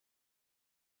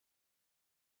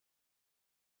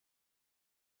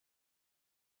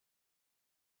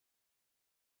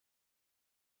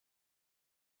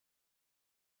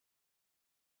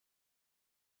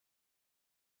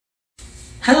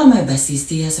Hello my besties,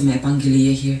 Tia sa may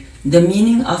Evangelia here. The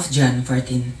meaning of John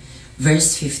 14,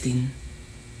 verse 15.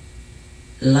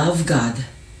 Love God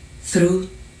through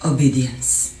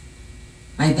obedience.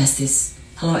 My besties,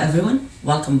 hello everyone.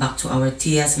 Welcome back to our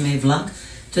TSMA vlog.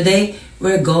 Today,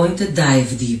 we're going to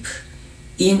dive deep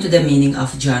into the meaning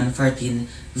of John 14,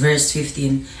 verse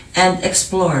 15 and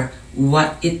explore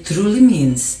what it truly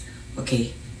means,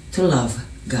 to love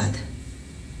God.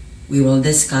 We will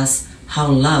discuss how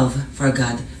love for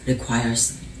God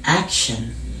requires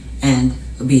action and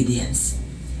obedience,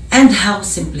 and how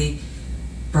simply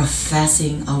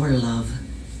professing our love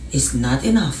is not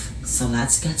enough. So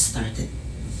let's get started.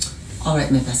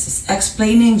 Alright my besties,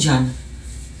 explaining John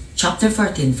chapter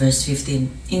 14 verse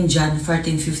 15. In John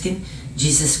 14:15,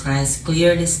 Jesus Christ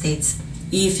clearly states,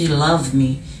 "If you love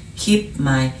me, keep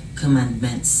my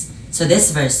commandments." So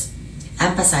this verse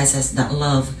emphasizes that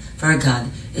love for God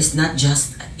is not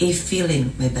just a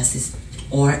feeling, my besties,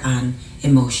 or an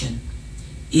emotion.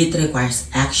 It requires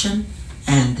action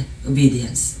and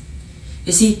obedience.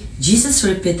 You see, Jesus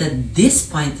repeated this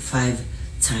point 5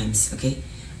 times,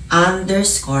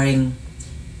 underscoring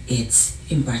its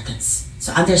importance.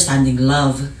 So understanding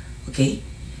love,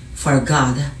 for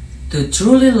God, to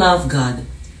truly love God,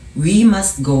 we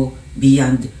must go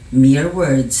beyond mere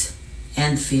words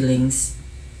and feelings.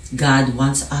 God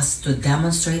wants us to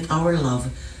demonstrate our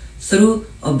love through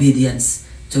obedience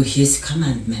to His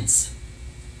commandments.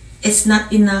 It's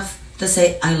not enough to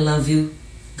say, "I love you,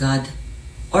 God,"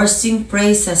 or sing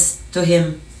praises to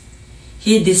Him.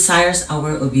 He desires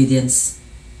our obedience.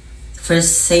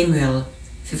 1 Samuel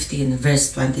 15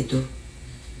 verse 22.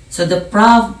 So the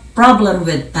problem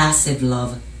with passive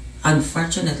love,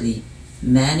 unfortunately,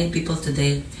 many people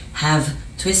today have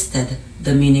twisted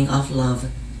the meaning of love,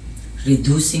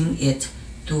 reducing it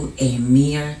to a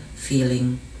mere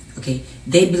feeling.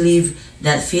 They believe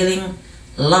that feeling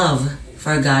love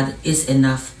for God is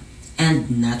enough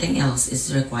and nothing else is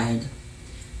required.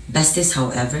 Besties,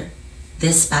 however,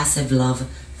 this passive love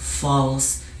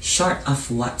falls short of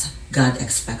what God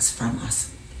expects from us.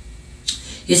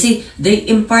 You see, the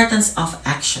importance of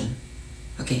action,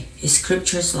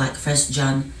 scriptures like 1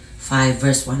 John 5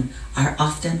 verse 1 are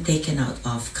often taken out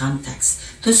of context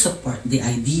to support the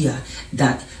idea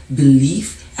that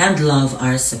belief and love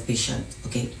are sufficient.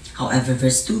 However,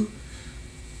 verse 2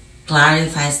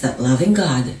 clarifies that loving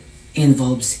God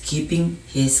involves keeping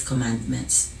His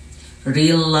commandments.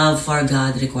 Real love for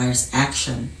God requires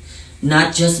action,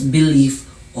 not just belief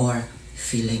or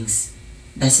feelings.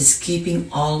 This is keeping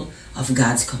all of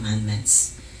God's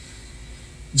commandments.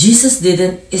 Jesus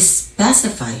didn't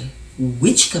specify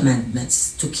which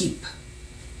commandments to keep.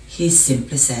 He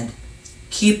simply said,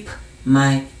 "Keep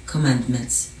my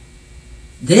commandments."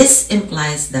 This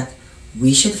implies that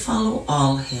we should follow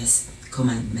all His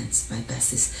commandments, my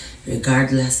besties,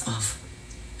 regardless of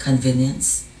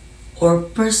convenience or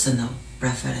personal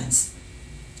preference.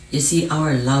 You see,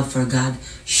 our love for God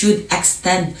should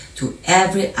extend to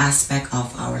every aspect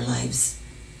of our lives.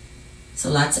 So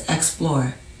let's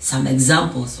explore some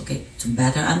examples, to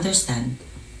better understand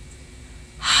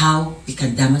how we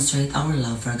can demonstrate our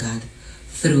love for God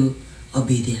through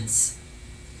obedience.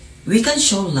 We can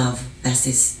show love,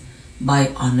 besties,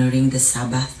 by honoring the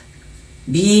Sabbath,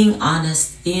 being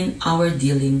honest in our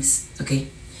dealings,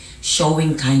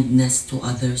 showing kindness to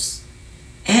others,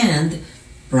 and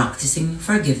practicing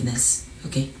forgiveness.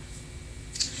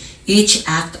 Each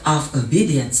act of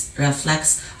obedience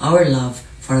reflects our love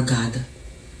for God.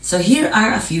 So here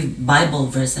are a few Bible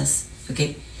verses,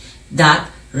 that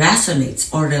resonates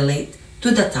or relate to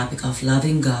the topic of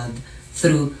loving God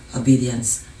through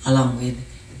obedience, along with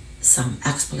some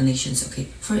explanations,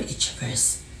 for each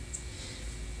verse.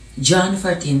 John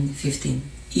 14:15.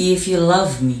 "If you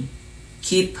love me,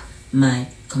 keep my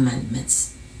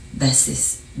commandments."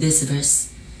 Besties, this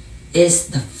verse is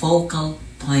the focal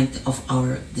point of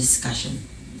our discussion.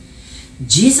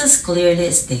 Jesus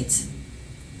clearly states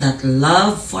that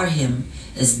love for Him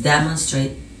is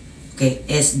demonstrated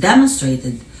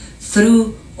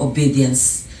through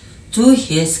obedience to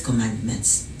His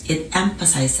commandments. It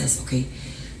emphasizes,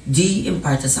 the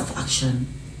importance of action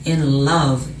in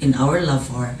our love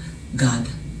for God.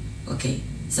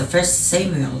 So 1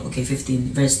 Samuel 15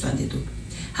 verse 22.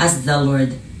 "Has the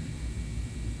Lord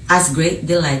as great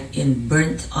delight in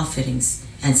burnt offerings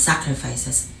and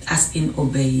sacrifices as in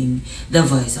obeying the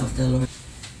voice of the Lord.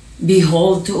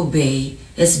 Behold, to obey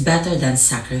is better than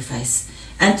sacrifice,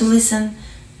 and to listen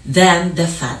than the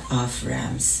fat of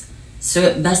rams."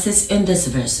 So besties, in this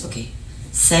verse,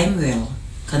 Samuel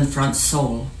confronts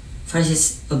Saul for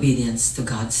his obedience to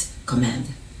God's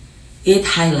command.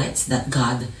 It highlights that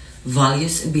God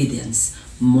values obedience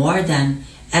more than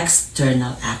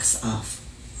external acts of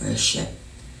worship.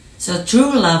 So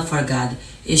true love for God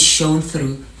is shown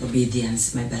through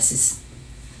obedience, my besties.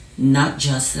 Not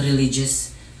just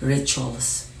religious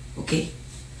rituals, okay?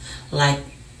 Like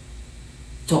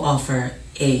to offer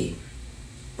a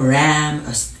ram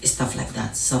or stuff like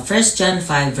that. So 1 John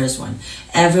 5 verse 1,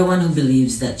 everyone who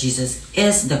believes that Jesus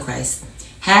is the Christ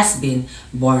has been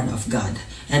born of God.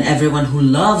 And everyone who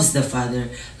loves the Father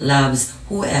loves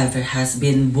whoever has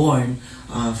been born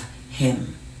of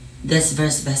Him. This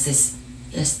verse, besties,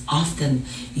 is often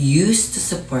used to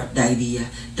support the idea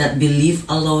that belief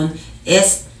alone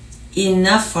is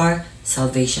enough for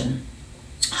salvation.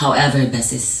 However,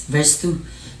 besties, verse 2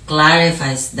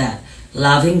 clarifies that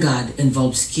loving God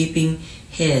involves keeping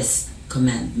His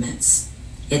commandments.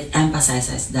 It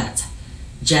emphasizes that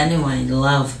genuine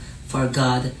love for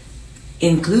God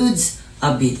includes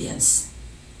obedience.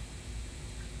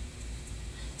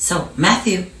 So,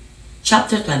 Matthew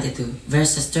chapter 22,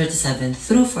 verses 37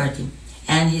 through 40,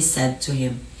 and he said to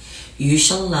him, "You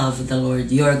shall love the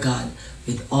Lord your God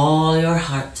with all your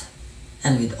heart,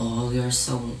 and with all your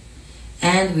soul,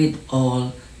 and with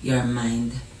all your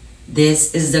mind.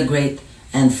 This is the great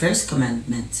and first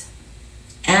commandment.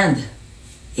 And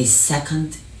a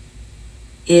second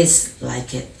is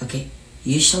like it, okay?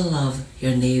 You shall love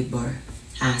your neighbor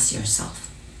as yourself."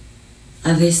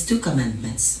 And these two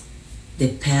commandments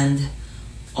depend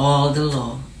all the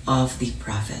law of the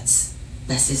prophets.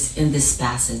 This is in this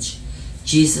passage.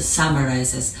 Jesus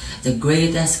summarizes the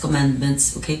greatest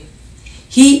commandments, okay?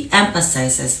 He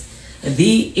emphasizes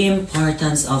the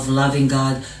importance of loving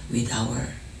God with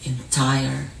our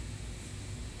entire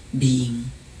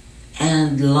being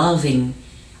and loving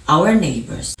our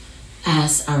neighbors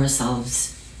as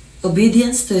ourselves.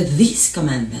 Obedience to these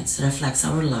commandments reflects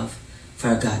our love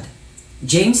for God.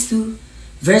 James 2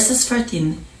 verses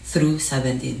 14 through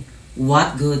 17.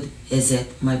 What good is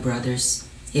it, my brothers,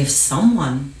 if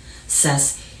someone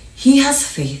says he has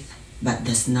faith but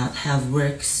does not have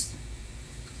works?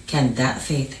 Can that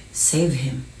faith save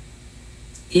him?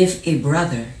 If a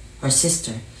brother or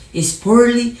sister is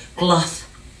poorly clothed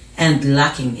and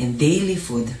lacking in daily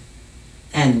food,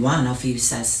 and one of you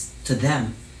says to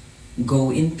them,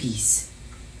 "Go in peace,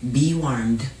 be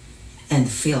warmed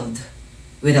and filled,"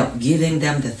 without giving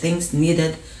them the things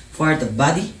needed for the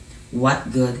body,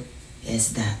 what good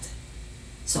is that?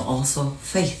 So also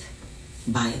faith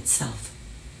by itself,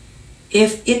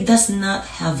 if it does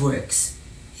not have works,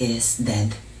 is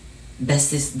dead.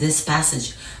 This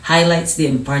passage highlights the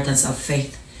importance of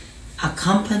faith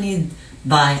accompanied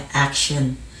by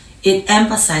action. It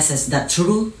emphasizes that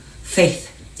true faith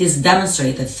is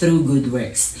demonstrated through good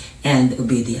works and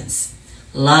obedience.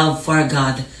 Love for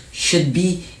God should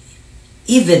be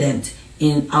evident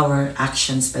in our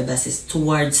actions, besties,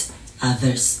 towards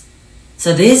others.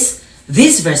 So these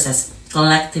verses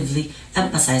collectively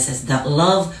emphasizes that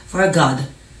love for God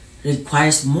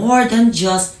requires more than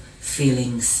just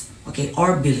feelings, okay,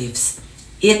 or beliefs.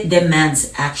 It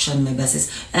demands action, my besties,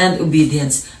 and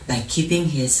obedience by keeping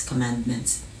His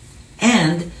commandments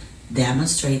and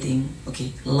demonstrating,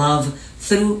 okay, love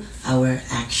through our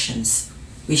actions.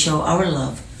 We show our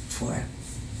love for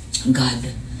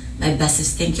God. My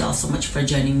besties, thank you all so much for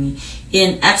joining me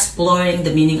in exploring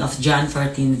the meaning of John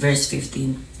 14 verse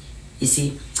 15. You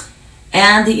see,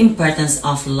 and the importance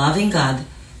of loving God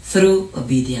through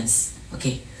obedience.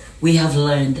 Okay, we have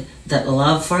learned that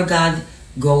love for God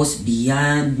goes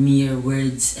beyond mere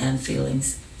words and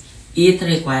feelings. It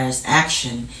requires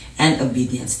action and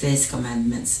obedience to His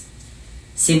commandments.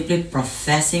 Simply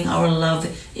professing our love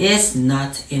is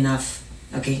not enough.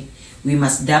 Okay, we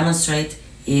must demonstrate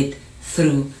it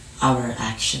through our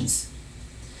actions.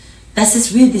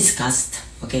 As we discussed,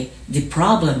 okay, the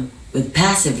problem with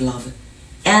passive love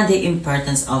and the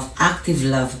importance of active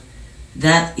love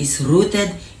that is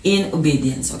rooted in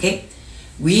obedience, okay?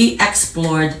 We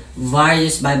explored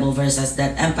various Bible verses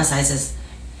that emphasizes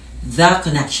the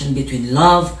connection between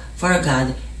love for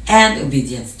God and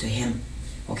obedience to Him,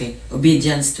 okay?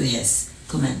 Obedience to His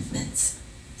commandments.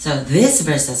 So this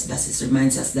verses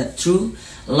reminds us that true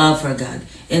love for God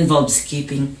involves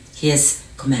keeping His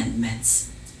commandments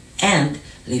and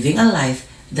living a life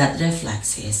that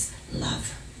reflects His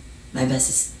love. My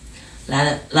besties,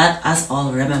 let us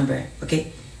all remember,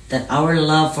 okay, that our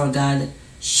love for God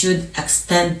should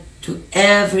extend to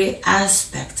every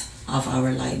aspect of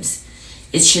our lives.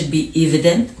 It should be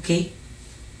evident, okay,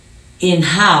 in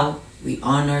how we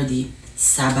honor the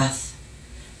Sabbath,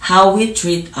 how we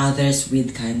treat others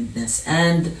with kindness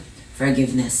and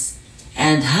forgiveness,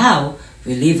 and how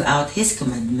we live out His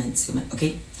commandments,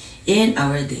 okay, in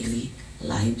our daily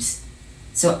lives.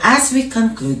 So as we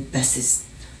conclude, besties,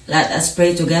 let us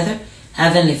pray together.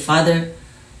 Heavenly Father,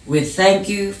 we thank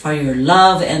you for your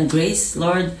love and grace.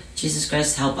 Lord Jesus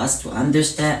Christ, help us to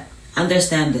understand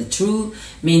the true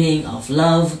meaning of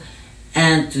love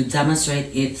and to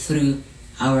demonstrate it through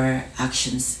our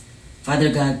actions.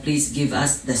 Father God, please give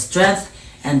us the strength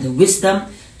and the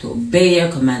wisdom to obey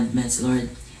your commandments, Lord,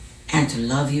 and to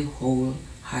love you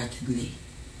wholeheartedly.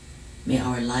 May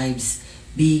our lives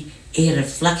be a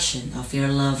reflection of your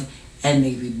love, and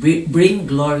may we bring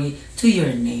glory to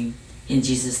your name. In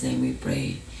Jesus' name we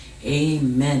pray.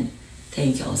 Amen.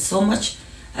 Thank you all so much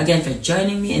again for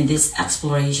joining me in this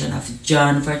exploration of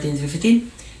John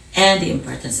 14:15 and the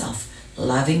importance of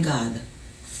loving God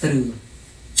through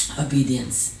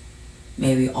obedience.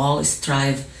 May we all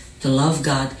strive to love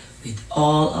God with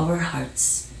all our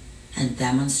hearts and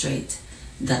demonstrate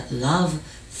that love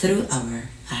through our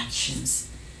actions.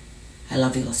 I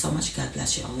love you all so much. God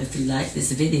bless you all. If you like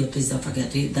this video, please don't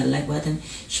forget to hit that like button,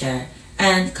 share,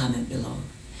 and comment below.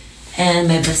 And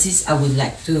my besties, I would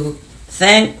like to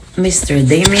thank Mr.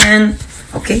 Damien,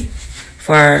 okay,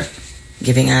 for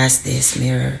giving us this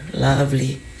mirror.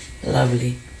 Lovely,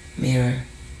 lovely mirror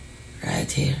right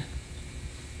here.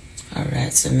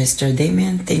 Alright, so Mr.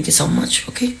 Damien, thank you so much,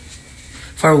 okay,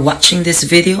 for watching this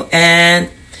video, and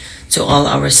to all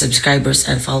our subscribers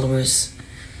and followers.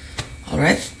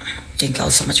 Alright, thank you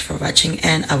all so much for watching,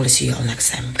 and I will see you all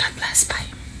next time. God bless. Bye.